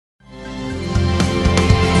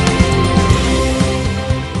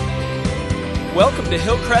to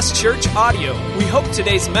Hillcrest Church Audio. We hope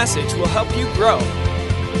today's message will help you grow.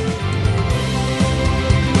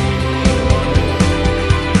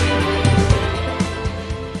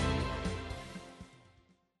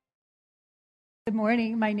 Good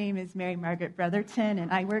morning. My name is Mary Margaret Brotherton, and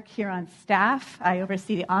I work here on staff. I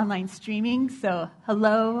oversee the online streaming, so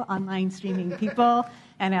hello, online streaming people.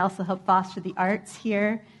 And I also help foster the arts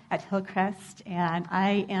here at Hillcrest. And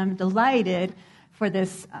I am delighted for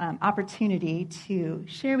this opportunity to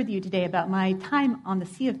share with you today about my time on the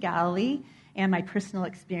Sea of Galilee and my personal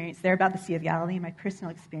experience there, about the Sea of Galilee and my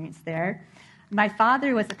personal experience there. My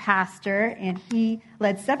father was a pastor, and he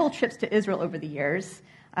led several trips to Israel over the years.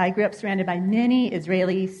 I grew up surrounded by many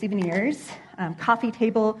Israeli souvenirs, coffee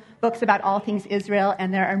table books about all things Israel,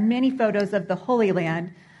 and there are many photos of the Holy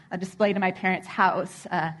Land displayed in my parents' house.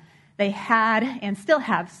 They had and still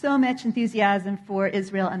have so much enthusiasm for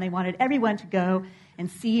Israel, and they wanted everyone to go and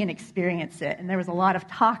see and experience it. And there was a lot of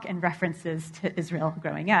talk and references to Israel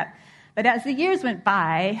growing up. But as the years went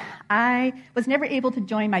by, I was never able to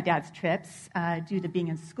join my dad's trips due to being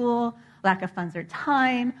in school, lack of funds or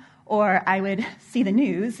time, or I would see the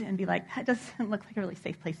news and be like, that doesn't look like a really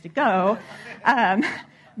safe place to go.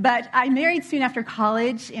 But I married soon after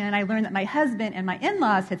college, and I learned that my husband and my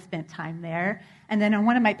in-laws had spent time there. And then on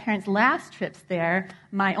one of my parents' last trips there,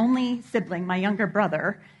 my only sibling, my younger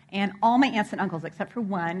brother, and all my aunts and uncles, except for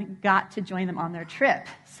one, got to join them on their trip.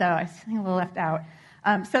 So I was feeling a little left out.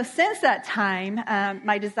 So since that time,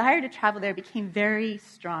 my desire to travel there became very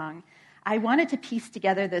strong. I wanted to piece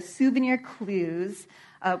together the souvenir clues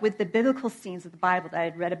with the biblical scenes of the Bible that I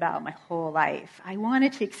had read about my whole life. I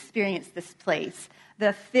wanted to experience this place,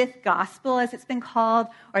 the fifth gospel, as it's been called,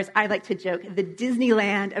 or as I like to joke, the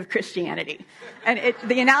Disneyland of Christianity. And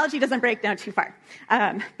the analogy doesn't break down too far.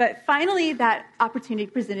 But finally, that opportunity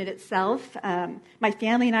presented itself. My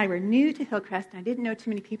family and I were new to Hillcrest, and I didn't know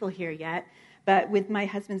too many people here yet. But with my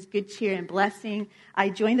husband's good cheer and blessing, I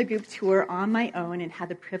joined the group tour on my own and had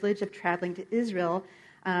the privilege of traveling to Israel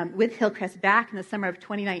with Hillcrest back in the summer of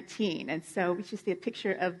 2019. And so we just see a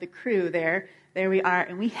picture of the crew there. There we are,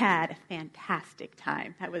 and we had a fantastic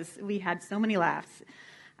time. We had so many laughs.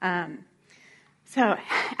 So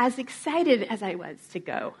as excited as I was to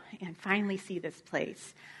go and finally see this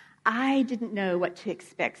place, I didn't know what to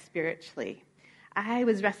expect spiritually. I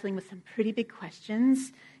was wrestling with some pretty big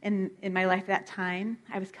questions in my life at that time.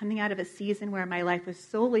 I was coming out of a season where my life was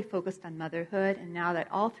solely focused on motherhood, and now that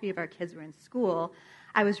all three of our kids were in school,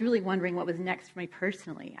 I was really wondering what was next for me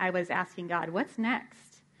personally. I was asking God, what's next?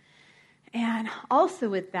 And also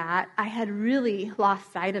with that, I had really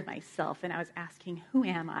lost sight of myself, and I was asking, who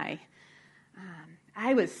am I?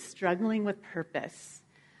 I was struggling with purpose.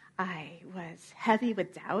 I was heavy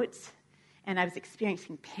with doubt, and I was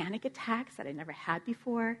experiencing panic attacks that I never had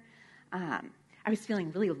before. I was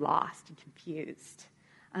feeling really lost and confused.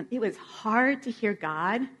 It was hard to hear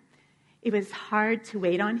God. It was hard to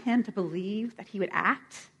wait on him, to believe that he would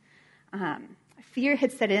act. Fear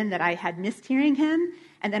had set in that I had missed hearing him,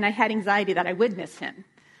 and then I had anxiety that I would miss him.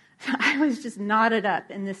 So I was just knotted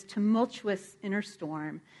up in this tumultuous inner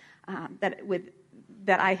storm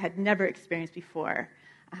that I had never experienced before.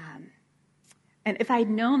 And if I had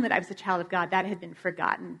known that I was a child of God, that had been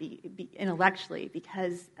forgotten intellectually,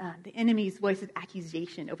 because the enemy's voice of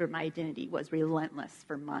accusation over my identity was relentless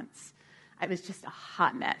for months. I was just a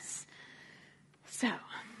hot mess. So,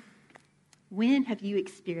 when have you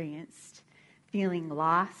experienced feeling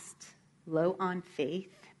lost, low on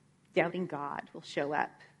faith, doubting God will show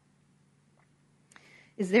up?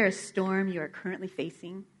 Is there a storm you are currently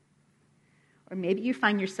facing? Or maybe you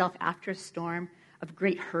find yourself after a storm of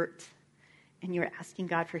great hurt, and you're asking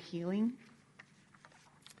God for healing.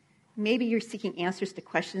 Maybe you're seeking answers to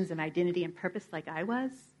questions of identity and purpose like I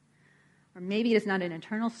was. Or maybe it is not an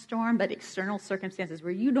internal storm, but external circumstances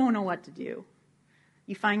where you don't know what to do.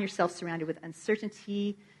 You find yourself surrounded with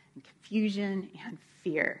uncertainty and confusion and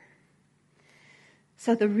fear.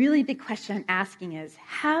 So the really big question I'm asking is,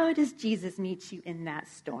 how does Jesus meet you in that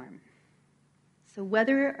storm? So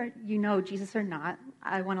whether you know Jesus or not,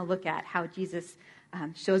 I want to look at how Jesus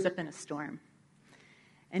shows up in a storm.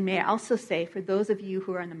 And may I also say, for those of you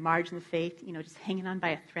who are on the margin of faith, just hanging on by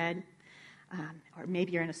a thread, or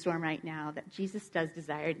maybe you're in a storm right now, that Jesus does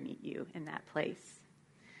desire to meet you in that place.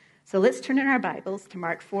 So let's turn in our Bibles to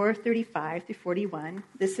Mark 4:35 through 41.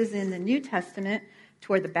 This is in the New Testament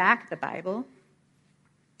toward the back of the Bible.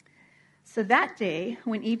 So that day,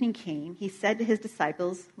 when evening came, he said to his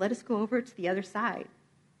disciples, "Let us go over to the other side."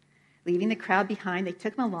 Leaving the crowd behind, they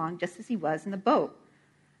took him along just as he was in the boat.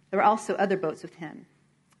 There were also other boats with him.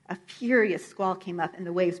 A furious squall came up, and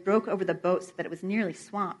the waves broke over the boat so that it was nearly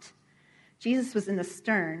swamped. Jesus was in the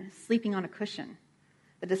stern, sleeping on a cushion.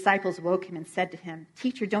 The disciples woke him and said to him,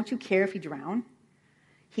 "Teacher, don't you care if you drown?"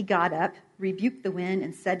 He got up, rebuked the wind,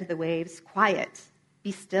 and said to the waves, "Quiet,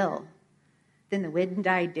 be still." Then the wind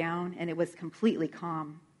died down, and it was completely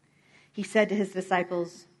calm. He said to his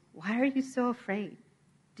disciples, "Why are you so afraid?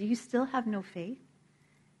 Do you still have no faith?"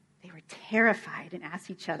 They were terrified and asked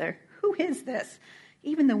each other, "Who is this?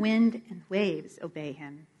 Even the wind and waves obey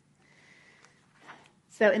him."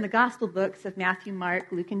 So in the gospel books of Matthew,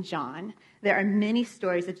 Mark, Luke, and John, there are many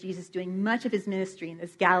stories of Jesus doing much of his ministry in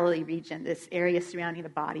this Galilee region, this area surrounding the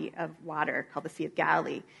body of water called the Sea of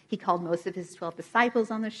Galilee. He called most of his 12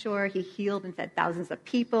 disciples on the shore. He healed and fed thousands of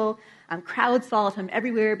people. Crowds followed him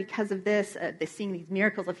everywhere because of this. They're seeing these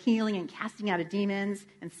miracles of healing and casting out of demons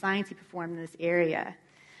and signs he performed in this area.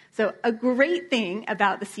 So a great thing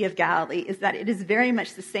about the Sea of Galilee is that it is very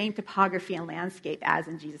much the same topography and landscape as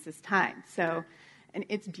in Jesus' time. And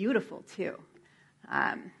it's beautiful, too.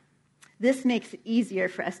 This makes it easier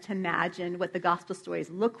for us to imagine what the gospel stories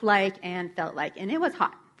looked like and felt like. And it was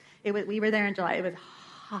hot. We were there in July. It was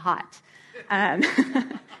hot.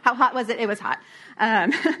 How hot was it? It was hot.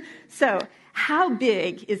 So how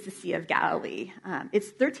big is the Sea of Galilee?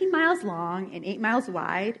 It's 13 miles long and 8 miles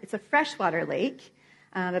wide. It's a freshwater lake,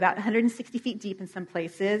 about 160 feet deep in some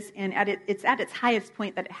places. And it's at its highest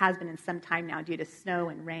point that it has been in some time now due to snow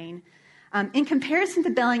and rain. In comparison to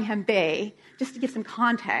Bellingham Bay, just to give some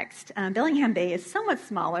context, Bellingham Bay is somewhat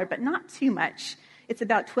smaller, but not too much. It's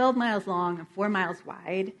about 12 miles long and 4 miles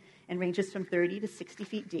wide and ranges from 30 to 60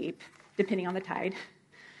 feet deep, depending on the tide.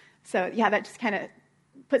 So, yeah, that just kind of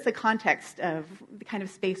puts a context of the kind of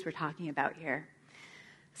space we're talking about here.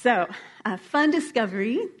 So, fun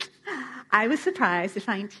discovery. I was surprised to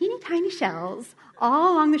find teeny tiny shells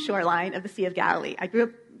all along the shoreline of the Sea of Galilee. I grew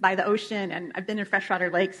up by the ocean, and I've been in freshwater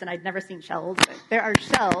lakes, and I'd never seen shells, but there are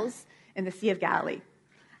shells in the Sea of Galilee.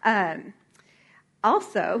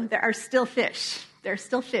 Also, there are still fish. There are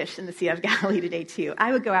still fish in the Sea of Galilee today, too.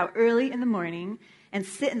 I would go out early in the morning and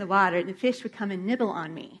sit in the water, and the fish would come and nibble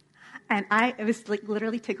on me. And I was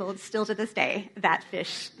literally tickled still to this day that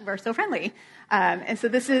fish were so friendly. And so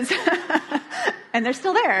this is, and they're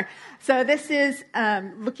still there. So this is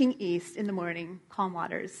looking east in the morning, calm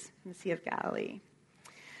waters in the Sea of Galilee.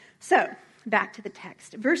 So, back to the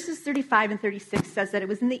text. Verses 35 and 36 says that it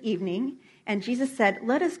was in the evening, and Jesus said,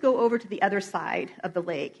 "Let us go over to the other side of the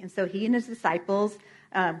lake." And so he and his disciples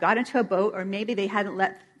got into a boat, or maybe they hadn't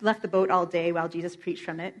left the boat all day while Jesus preached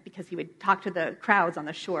from it, because he would talk to the crowds on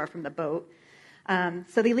the shore from the boat.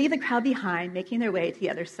 So they leave the crowd behind, making their way to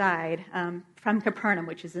the other side from Capernaum,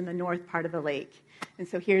 which is in the north part of the lake. And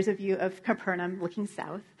so here's a view of Capernaum looking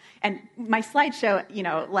south. And my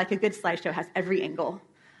slideshow, like a good slideshow, has every angle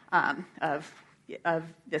of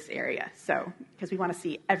this area, so because we want to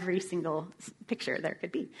see every single picture there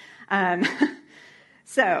could be.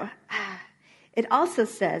 So it also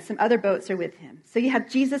says some other boats are with him. So you have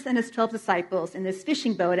Jesus and his 12 disciples in this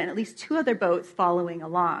fishing boat and at least 2 other boats following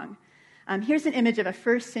along. Here's an image of a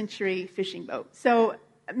first century fishing boat. So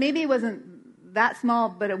maybe it wasn't that small,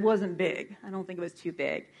 but it wasn't big. I don't think it was too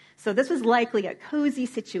big. So this was likely a cozy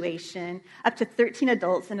situation, up to 13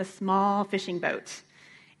 adults in a small fishing boat.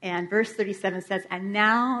 And verse 37 says, "And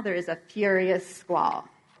now there is a furious squall."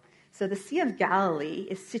 So the Sea of Galilee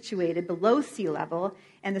is situated below sea level,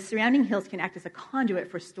 and the surrounding hills can act as a conduit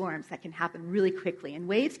for storms that can happen really quickly. And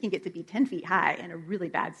waves can get to be 10 feet high in a really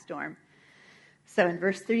bad storm. So in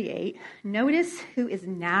verse 38, notice who is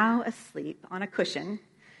now asleep on a cushion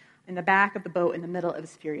in the back of the boat in the middle of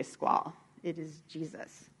this furious squall. It is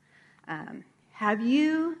Jesus. Have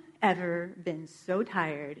you ever been so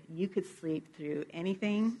tired you could sleep through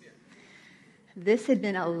anything? This had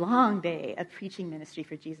been a long day of preaching ministry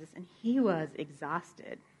for Jesus, and he was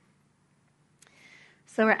exhausted.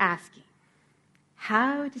 So we're asking,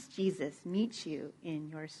 how does Jesus meet you in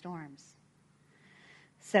your storms?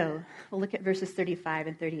 So we'll look at verses 35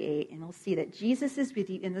 and 38, and we'll see that Jesus is with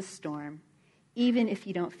you in the storm, even if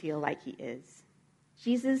you don't feel like he is.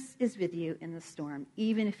 Jesus is with you in the storm,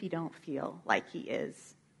 even if you don't feel like he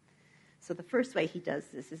is. So the first way he does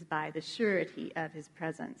this is by the surety of his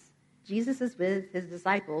presence. Jesus is with his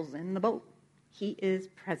disciples in the boat. He is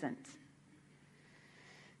present.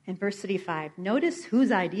 In verse 35, notice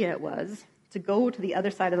whose idea it was to go to the other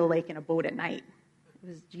side of the lake in a boat at night. It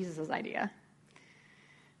was Jesus' idea.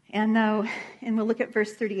 And we'll look at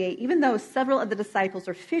verse 38. Even though several of the disciples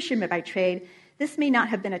are fishermen by trade, this may not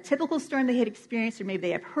have been a typical storm they had experienced, or maybe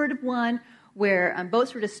they have heard of one where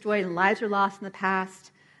boats were destroyed and lives were lost in the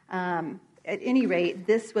past. At any rate,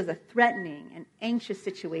 this was a threatening and anxious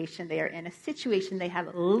situation they are in, a situation they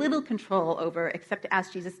have little control over except to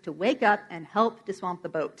ask Jesus to wake up and help diswamp the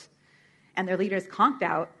boat. And their leader is conked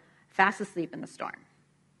out, fast asleep in the storm.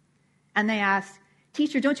 And they ask,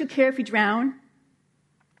 "Teacher, don't you care if we drown?"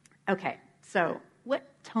 Okay, so what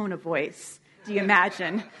tone of voice do you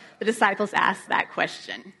imagine the disciples asked that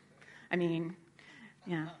question? I mean,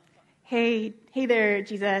 yeah. Hey there,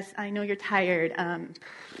 Jesus, I know you're tired.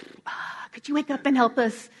 Could you wake up and help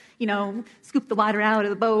us, scoop the water out of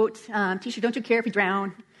the boat? Teacher, don't you care if we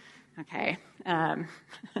drown? Okay.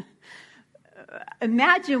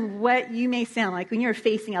 Imagine what you may sound like when you're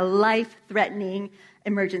facing a life-threatening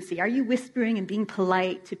emergency. Are you whispering and being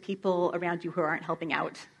polite to people around you who aren't helping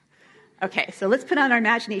out? Okay, so let's put on our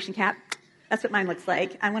imagination cap. That's what mine looks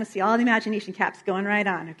like. I want to see all the imagination caps going right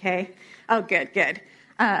on, okay? Oh, good.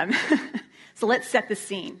 So let's set the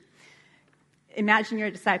scene. Imagine you're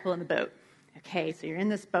a disciple in the boat. Okay, so you're in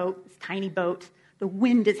this boat, this tiny boat. The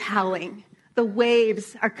wind is howling. The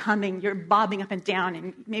waves are coming. You're bobbing up and down,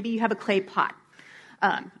 and maybe you have a clay pot.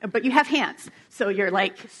 But you have hands, so you're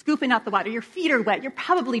like scooping out the water. Your feet are wet. You're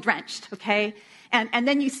probably drenched, okay? And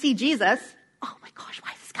then you see Jesus. Oh my gosh,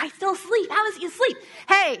 why is this guy still asleep? How is he asleep?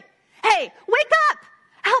 Hey, wake up!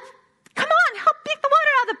 Help! Come on, help pick the water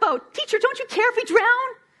out of the boat. Teacher, don't you care if we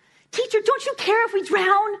drown? Teacher, don't you care if we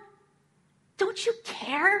drown? Don't you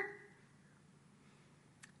care?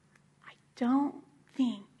 I don't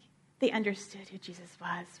think they understood who Jesus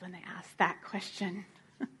was when they asked that question.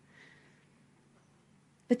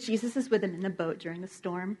 But Jesus is with them in the boat during the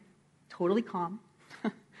storm, totally calm.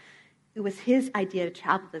 It was his idea to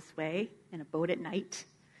travel this way in a boat at night.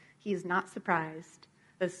 He is not surprised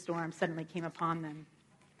the storm suddenly came upon them.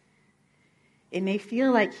 It may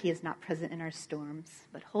feel like he is not present in our storms,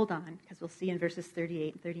 but hold on, because we'll see in verses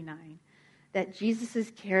 38 and 39 that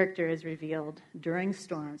Jesus' character is revealed during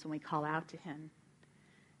storms when we call out to him.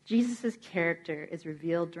 Jesus' character is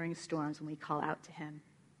revealed during storms when we call out to him.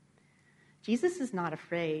 Jesus is not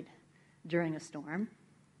afraid during a storm.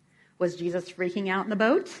 Was Jesus freaking out in the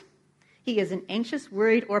boat? He isn't anxious,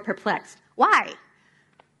 worried, or perplexed. Why?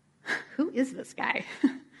 Who is this guy?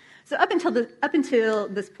 So up until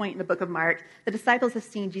this point in the book of Mark, the disciples have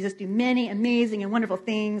seen Jesus do many amazing and wonderful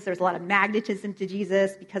things. There's a lot of magnetism to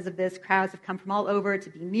Jesus. Because of this, crowds have come from all over to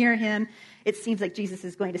be near him. It seems like Jesus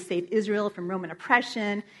is going to save Israel from Roman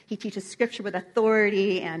oppression. He teaches scripture with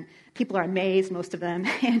authority, and people are amazed, most of them.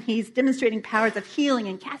 And he's demonstrating powers of healing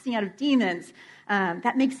and casting out of demons.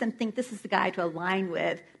 That makes them think this is the guy to align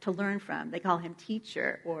with, to learn from. They call him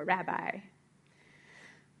teacher or rabbi.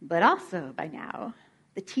 But also, by now,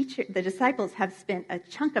 the disciples have spent a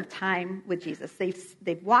chunk of time with Jesus.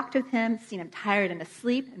 They've walked with him, seen him tired and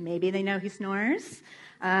asleep, and maybe they know he snores.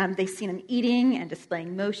 They've seen him eating and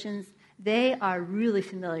displaying motions. They are really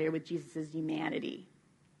familiar with Jesus' humanity.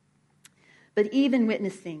 But even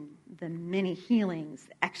witnessing the many healings,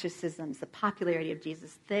 the exorcisms, the popularity of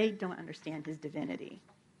Jesus, they don't understand his divinity.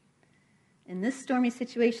 In this stormy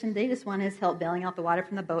situation, they just want his help bailing out the water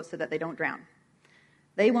from the boat so that they don't drown.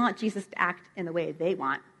 They want Jesus to act in the way they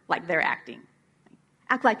want, like they're acting.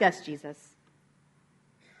 Act like us, Jesus.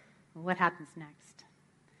 Well, what happens next?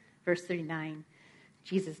 Verse 39,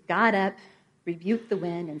 Jesus got up, rebuked the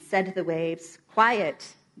wind, and said to the waves,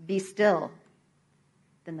 "Quiet, be still."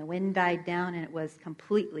 Then the wind died down, and it was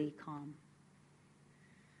completely calm.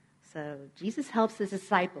 So Jesus helps his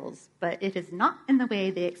disciples, but it is not in the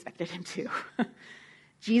way they expected him to.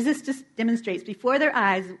 Jesus just demonstrates before their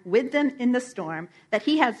eyes, with them in the storm, that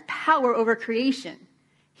he has power over creation.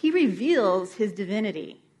 He reveals his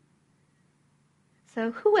divinity.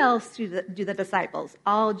 So who else do the disciples,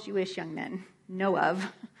 all Jewish young men, know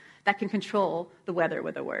of that can control the weather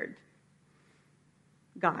with a word?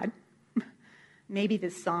 God. Maybe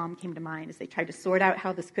this psalm came to mind as they tried to sort out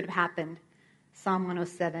how this could have happened. Psalm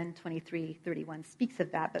 107, 23, 31 speaks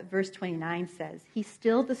of that, but verse 29 says, "He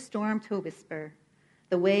stilled the storm to a whisper.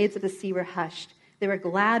 The waves of the sea were hushed. They were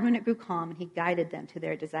glad when it grew calm, and he guided them to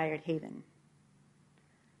their desired haven."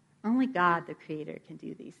 Only God, the Creator, can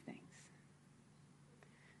do these things.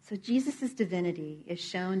 So Jesus' divinity is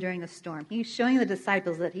shown during the storm. He's showing the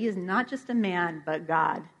disciples that he is not just a man, but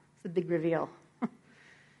God. It's a big reveal.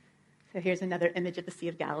 So here's another image of the Sea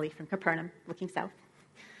of Galilee from Capernaum, looking south.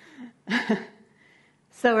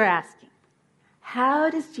 So we're asking, how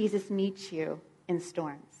does Jesus meet you in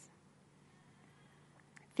storms?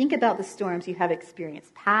 Think about the storms you have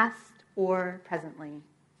experienced, past or presently.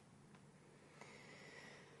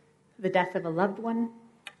 The death of a loved one,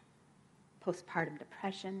 postpartum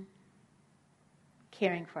depression,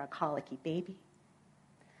 caring for a colicky baby,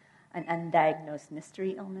 an undiagnosed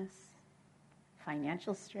mystery illness,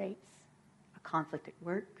 financial straits, a conflict at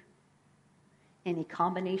work, any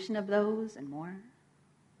combination of those and more.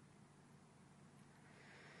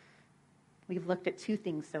 We've looked at two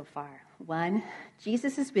things so far. One,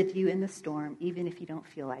 Jesus is with you in the storm, even if you don't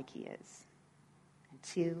feel like he is. And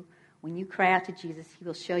two, when you cry out to Jesus, he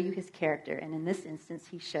will show you his character. And in this instance,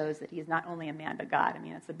 he shows that he is not only a man, but God. I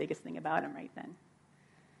mean, that's the biggest thing about him right then.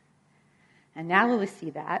 And now we'll see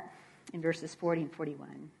that in verses 40 and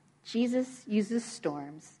 41. Jesus uses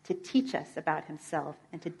storms to teach us about himself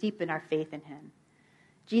and to deepen our faith in him.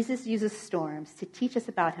 Jesus uses storms to teach us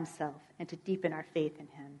about himself and to deepen our faith in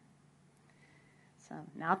him. So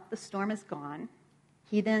now that the storm is gone,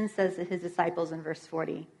 he then says to his disciples in verse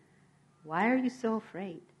 40, "Why are you so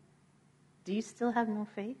afraid? Do you still have no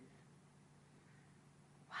faith?"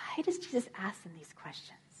 Why does Jesus ask them these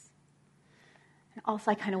questions? And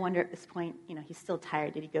also I kind of wonder at this point, he's still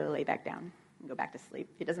tired. Did he go lay back down and go back to sleep?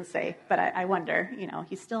 He doesn't say, but I wonder,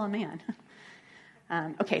 he's still a man.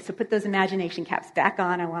 Okay, so put those imagination caps back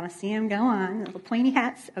on. I want to see him go on. Little pointy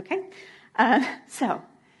hats, okay? So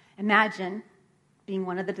imagine being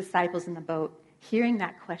one of the disciples in the boat, hearing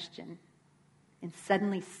that question, and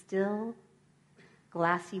suddenly still,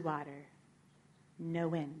 glassy water, no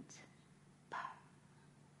wind.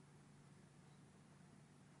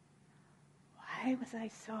 Why was I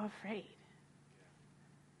so afraid?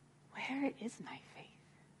 Where is my faith?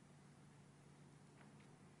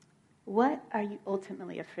 What are you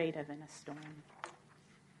ultimately afraid of in a storm?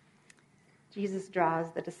 Jesus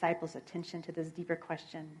draws the disciples' attention to this deeper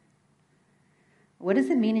question. What does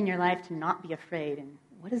it mean in your life to not be afraid? And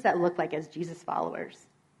what does that look like as Jesus followers?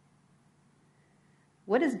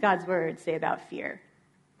 What does God's word say about fear?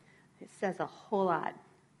 It says a whole lot,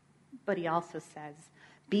 but he also says,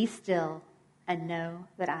 "Be still and know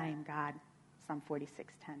that I am God," Psalm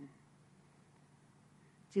 46:10.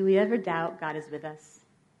 Do we ever doubt God is with us?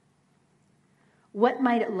 What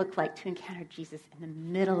might it look like to encounter Jesus in the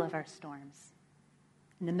middle of our storms,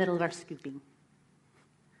 in the middle of our scooping?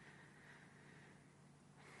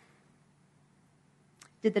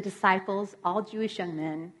 Did the disciples, all Jewish young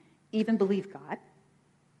men, even believe God?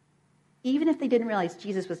 Even if they didn't realize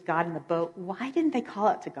Jesus was God in the boat, why didn't they call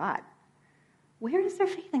out to God? Where is their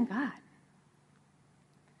faith in God?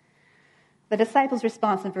 The disciples'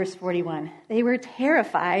 response in verse 41, they were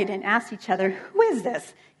terrified and asked each other, "Who is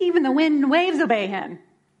this? Even the wind and waves obey him."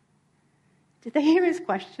 Did they hear his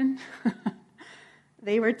question?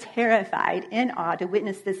 They were terrified, in awe, to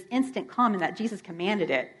witness this instant calm and that Jesus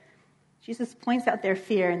commanded it. Jesus points out their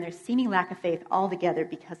fear and their seeming lack of faith altogether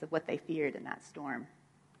because of what they feared in that storm.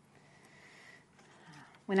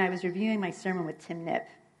 When I was reviewing my sermon with Tim Knipp,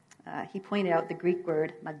 he pointed out the Greek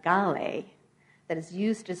word megale that is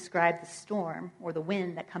used to describe the storm or the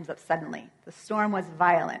wind that comes up suddenly. The storm was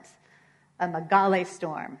violent, a megale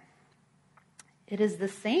storm. It is the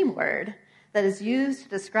same word that is used to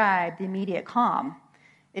describe the immediate calm.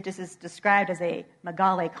 It just is described as a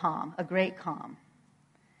megale calm, a great calm.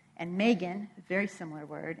 And Megan, a very similar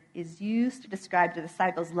word, is used to describe the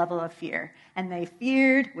disciples' level of fear. And they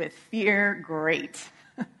feared with fear great.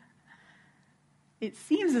 It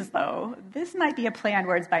seems as though this might be a play on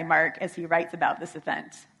words by Mark as he writes about this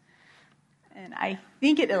event. And I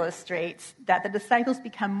think it illustrates that the disciples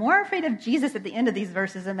become more afraid of Jesus at the end of these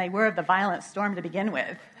verses than they were of the violent storm to begin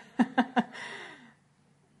with.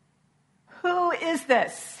 Who is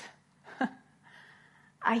this?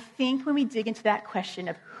 I think when we dig into that question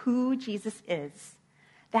of who Jesus is,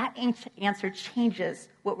 that answer changes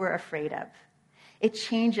what we're afraid of. It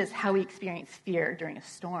changes how we experience fear during a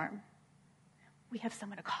storm. We have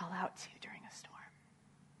someone to call out to during a storm.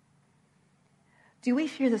 Do we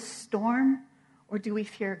fear the storm or do we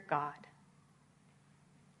fear God?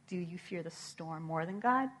 Do you fear the storm more than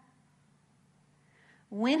God?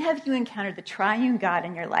 When have you encountered the triune God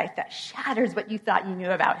in your life that shatters what you thought you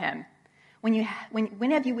knew about him?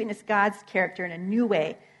 When have you witnessed God's character in a new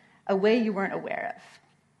way, a way you weren't aware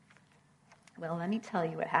of? Well, let me tell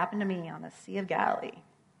you what happened to me on the Sea of Galilee.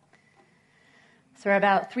 So we're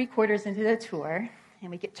about 3/4 into the tour,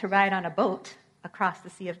 and we get to ride on a boat across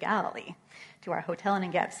the Sea of Galilee to our hotel in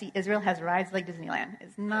Engedi. See, Israel has rides like Disneyland.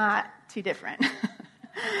 It's not too different.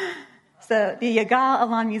 So the Yigal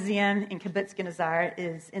Allon Museum in Kibbutz Genazar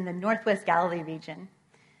is in the northwest Galilee region,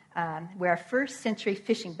 where a first-century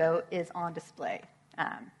fishing boat is on display.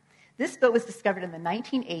 This boat was discovered in the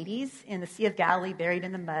 1980s in the Sea of Galilee, buried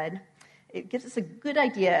in the mud. It gives us a good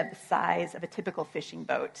idea of the size of a typical fishing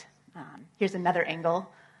boat. Here's another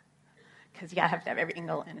angle, because you have to have every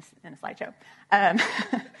angle in a slideshow.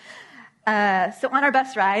 So on our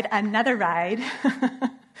bus ride, another ride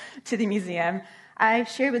to the museum, I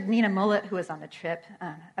shared with Nina Mullet, who was on the trip,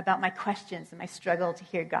 about my questions and my struggle to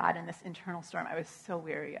hear God in this internal storm I was so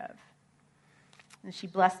weary of. And she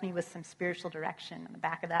blessed me with some spiritual direction on the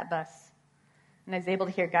back of that bus. And I was able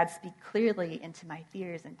to hear God speak clearly into my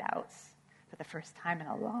fears and doubts for the first time in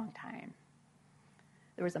a long time.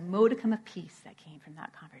 There was a modicum of peace that came from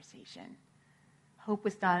that conversation. Hope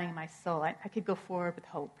was dawning in my soul. I could go forward with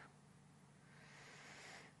hope.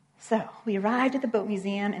 So we arrived at the boat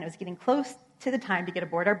museum, and it was getting close to the time to get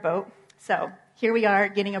aboard our boat. So here we are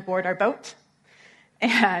getting aboard our boat.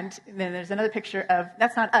 And then there's another picture of,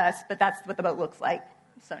 that's not us, but that's what the boat looks like.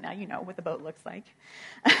 So now you know what the boat looks like.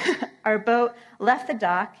 Our boat left the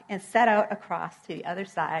dock and set out across to the other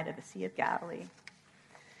side of the Sea of Galilee.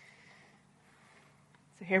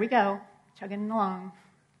 So here we go, chugging along.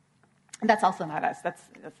 And that's also not us. That's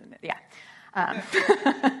yeah.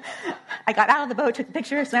 I got out of the boat, took the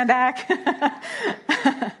picture, swam back.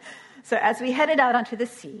 So as we headed out onto the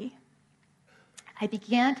sea, I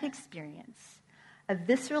began to experience a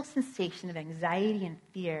visceral sensation of anxiety and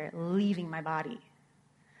fear leaving my body.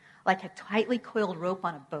 Like a tightly coiled rope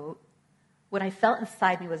on a boat, what I felt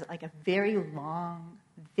inside me was like a very long,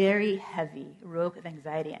 very heavy rope of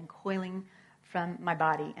anxiety uncoiling from my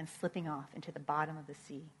body and slipping off into the bottom of the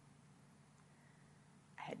sea.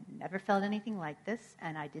 I had never felt anything like this,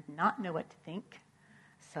 and I did not know what to think.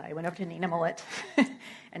 So I went over to Nina Mullet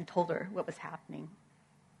and told her what was happening.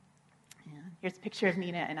 And here's a picture of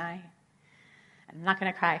Nina and I. I'm not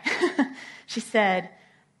going to cry. She said,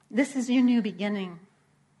 "This is your new beginning.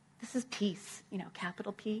 This is peace,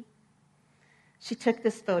 capital P." She took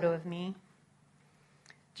this photo of me.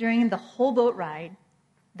 During the whole boat ride,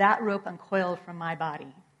 that rope uncoiled from my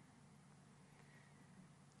body.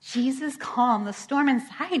 Jesus calmed the storm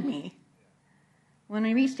inside me. When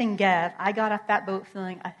we reached Engeb, I got off that boat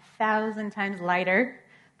feeling 1,000 times lighter.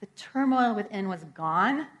 The turmoil within was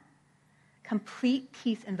gone. Complete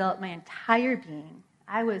peace enveloped my entire being.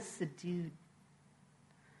 I was subdued,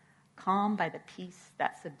 calmed by the peace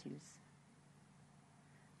that subdues.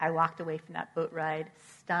 I walked away from that boat ride,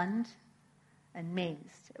 stunned,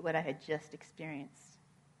 amazed at what I had just experienced.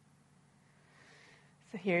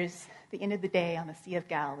 So here's the end of the day on the Sea of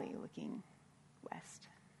Galilee looking west.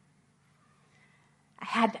 I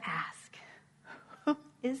had to ask, who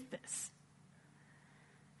is this?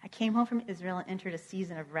 I came home from Israel and entered a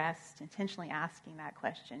season of rest, intentionally asking that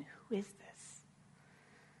question, who is this?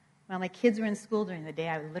 While my kids were in school during the day,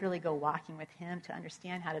 I would literally go walking with him to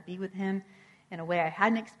understand how to be with him in a way I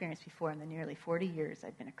hadn't experienced before in the nearly 40 years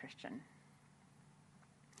I'd been a Christian.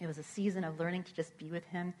 It was a season of learning to just be with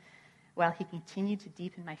him while he continued to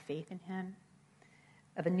deepen my faith in him,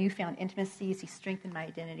 of a newfound intimacy as he strengthened my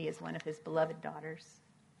identity as one of his beloved daughters.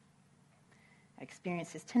 I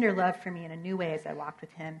experienced his tender love for me in a new way as I walked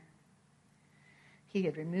with him. He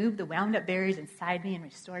had removed the wound-up barriers inside me and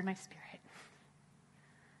restored my spirit.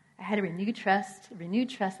 I had a renewed trust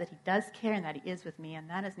that he does care and that he is with me, and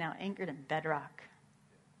that is now anchored in bedrock.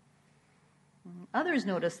 Others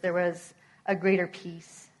noticed there was a greater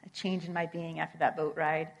peace, a change in my being after that boat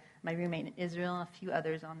ride. My roommate in Israel, a few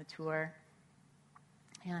others on the tour.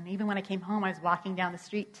 And even when I came home, I was walking down the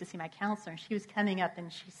street to see my counselor, and she was coming up,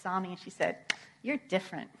 and she saw me, and she said, "You're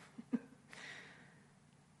different."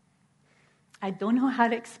 I don't know how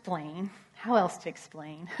else to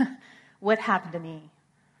explain what happened to me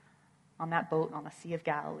on that boat on the Sea of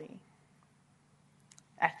Galilee.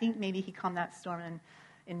 I think maybe he calmed that storm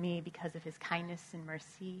in me because of his kindness and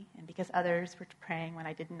mercy, and because others were praying when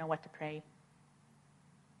I didn't know what to pray.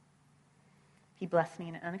 He blessed me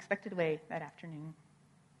in an unexpected way that afternoon.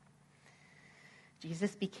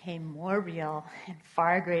 Jesus became more real and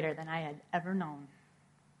far greater than I had ever known.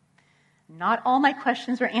 Not all my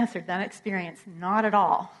questions were answered that experience, not at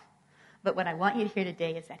all. But what I want you to hear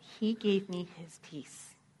today is that he gave me his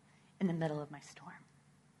peace in the middle of my storm.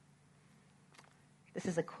 This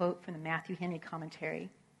is a quote from the Matthew Henry commentary.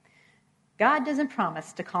 God doesn't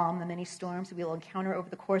promise to calm the many storms we will encounter over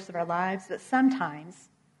the course of our lives, but sometimes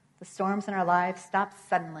the storms in our lives stop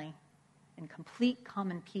suddenly in complete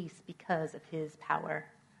calm and peace because of his power.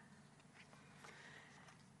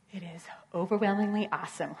 It is overwhelmingly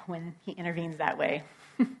awesome when he intervenes that way.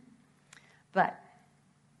 But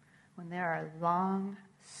when there are long,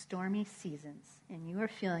 stormy seasons and you are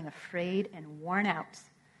feeling afraid and worn out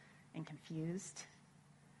and confused,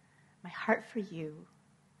 my heart for you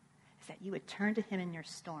is that you would turn to him in your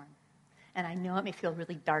storm. And I know it may feel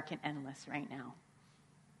really dark and endless right now.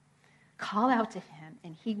 Call out to him,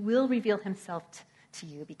 and he will reveal himself to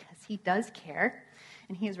you because he does care,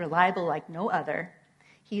 and he is reliable like no other.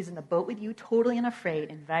 He is in the boat with you, totally unafraid,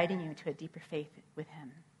 inviting you to a deeper faith with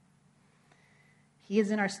him. He is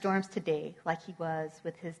in our storms today like he was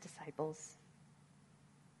with his disciples.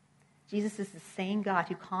 Jesus is the same God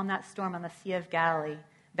who calmed that storm on the Sea of Galilee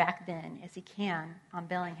back then as he can on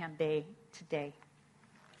Bellingham Bay today.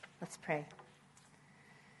 Let's pray.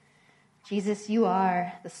 Jesus, you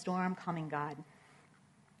are the storm-calming God,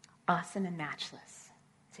 awesome and matchless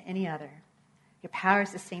to any other. Your power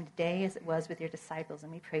is the same today as it was with your disciples,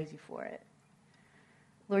 and we praise you for it.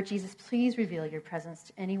 Lord Jesus, please reveal your presence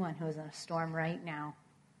to anyone who is in a storm right now.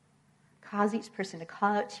 Cause each person to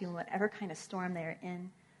call out to you in whatever kind of storm they are in,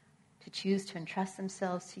 to choose to entrust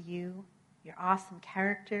themselves to you, your awesome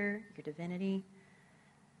character, your divinity.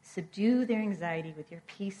 Subdue their anxiety with your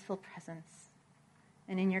peaceful presence.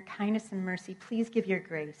 And in your kindness and mercy, please give your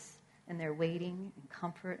grace in their waiting and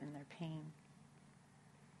comfort in their pain.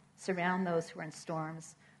 Surround those who are in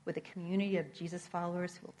storms with a community of Jesus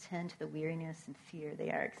followers who will tend to the weariness and fear they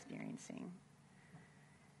are experiencing.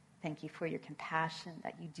 Thank you for your compassion,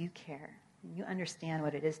 that you do care, and you understand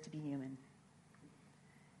what it is to be human.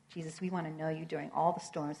 Jesus, we want to know you during all the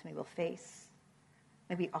storms we will face.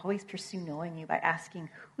 May we always pursue knowing you by asking,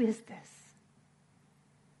 who is this?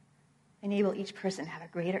 Enable each person to have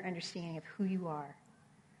a greater understanding of who you are.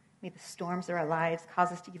 May the storms of our lives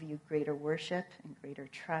cause us to give you greater worship and greater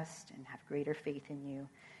trust and have greater faith in you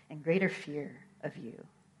and greater fear of you.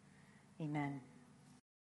 Amen.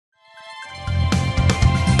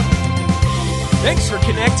 Thanks for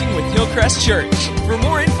connecting with Hillcrest Church. For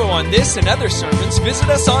more info on this and other sermons, visit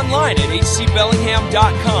us online at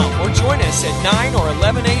hcbellingham.com or join us at 9 or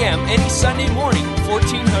 11 a.m. any Sunday morning,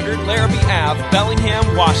 1400 Larrabee Ave,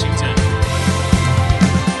 Bellingham, Washington.